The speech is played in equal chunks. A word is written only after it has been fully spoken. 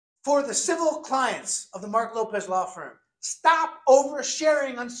For the civil clients of the Marc Lopez law firm, stop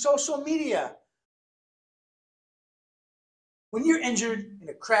oversharing on social media. When you're injured in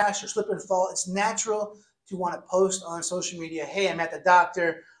a crash or slip and fall, it's natural to want to post on social media, hey, I'm at the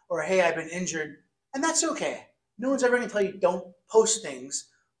doctor, or hey, I've been injured. And that's okay. No one's ever going to tell you don't post things.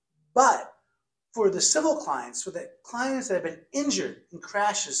 But for the civil clients, for the clients that have been injured in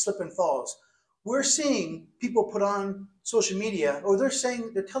crashes, slip and falls, we're seeing people put on social media, or they're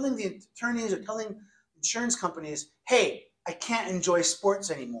telling the attorneys or telling insurance companies, hey, I can't enjoy sports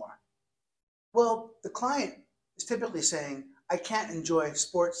anymore. Well, the client is typically saying, I can't enjoy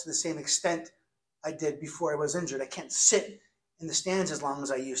sports to the same extent I did before I was injured. I can't sit in the stands as long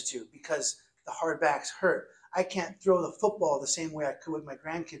as I used to because the hard backs hurt. I can't throw the football the same way I could with my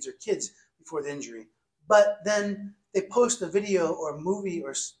grandkids or kids before the injury. But then they post a video or a movie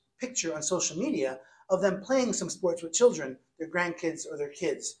or picture on social media of them playing some sports with children, their grandkids or their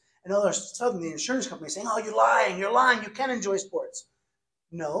kids. And all of a sudden the insurance company is saying, oh, you're lying, you can't enjoy sports.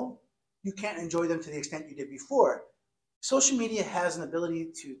 No, you can't enjoy them to the extent you did before. Social media has an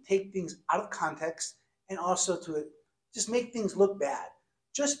ability to take things out of context and also to just make things look bad.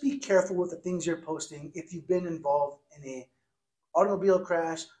 Just be careful with the things you're posting if you've been involved in an automobile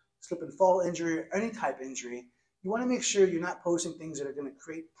crash, slip and fall injury, or any type of injury. You want to make sure you're not posting things that are going to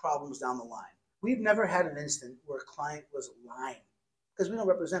create problems down the line. We've never had an instant where a client was lying because we don't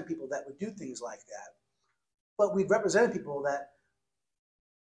represent people that would do things like that. But we've represented people that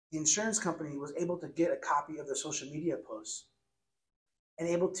the insurance company was able to get a copy of their social media posts and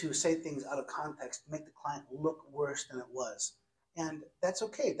able to say things out of context to make the client look worse than it was. And that's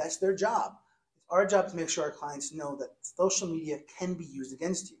okay. That's their job. It's our job to make sure our clients know that social media can be used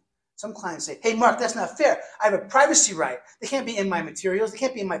against you. Some clients say, hey, Marc, that's not fair. I have a privacy right. They can't be in my materials. They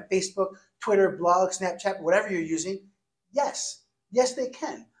can't be in my Facebook, Twitter, blog, Snapchat, whatever you're using. Yes, they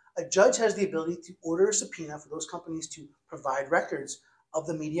can. A judge has the ability to order a subpoena for those companies to provide records of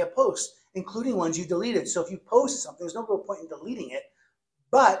the media posts, including ones you deleted. So if you post something, there's no real point in deleting it,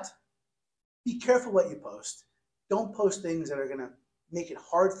 but be careful what you post. Don't post things that are going to make it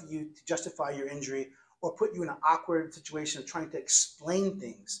hard for you to justify your injury or put you in an awkward situation of trying to explain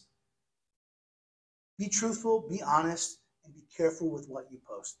things. Be truthful, be honest, and be careful with what you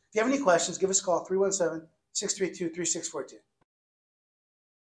post. If you have any questions, give us a call, 317-632-3642.